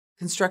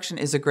construction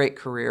is a great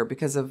career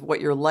because of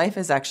what your life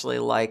is actually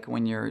like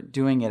when you're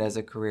doing it as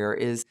a career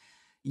is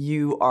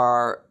you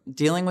are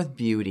dealing with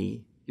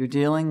beauty, you're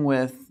dealing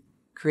with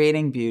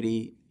creating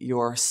beauty,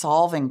 you're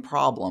solving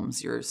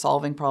problems. You're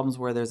solving problems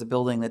where there's a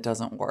building that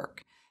doesn't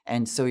work.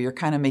 And so you're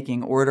kind of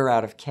making order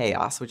out of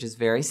chaos, which is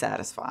very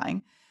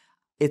satisfying.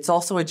 It's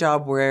also a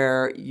job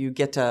where you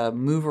get to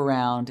move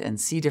around and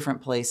see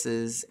different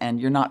places, and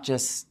you're not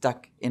just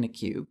stuck in a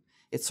cube.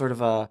 It's sort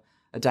of a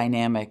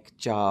dynamic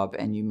job,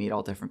 and you meet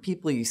all different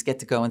people. You get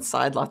to go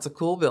inside lots of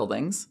cool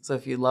buildings. So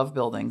if you love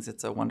buildings,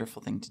 it's a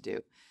wonderful thing to do.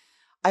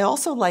 I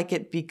also like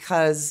it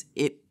because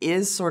it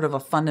is sort of a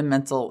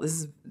fundamental, this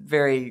is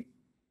very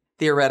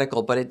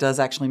theoretical, but it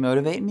does actually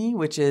motivate me,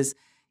 which is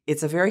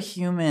it's a very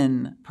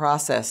human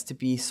process to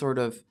be sort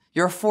of,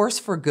 you're a force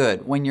for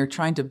good when you're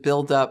trying to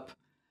build up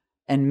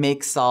and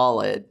make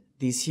solid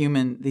these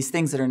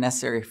things that are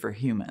necessary for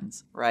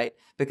humans, right?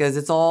 Because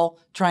it's all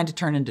trying to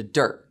turn into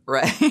dirt,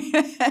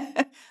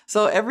 right?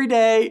 So every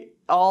day,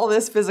 all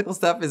this physical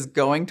stuff is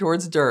going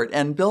towards dirt,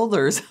 and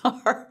builders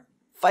are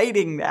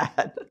fighting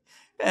that.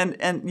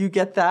 And you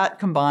get that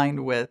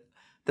combined with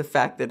the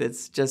fact that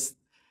it's just,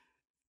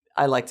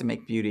 I like to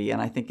make beauty,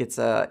 and I think it's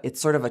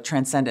sort of a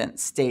transcendent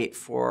state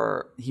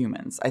for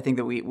humans. I think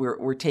that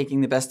we're taking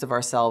the best of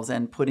ourselves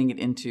and putting it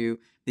into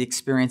the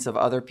experience of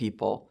other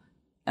people,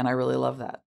 and I really love that.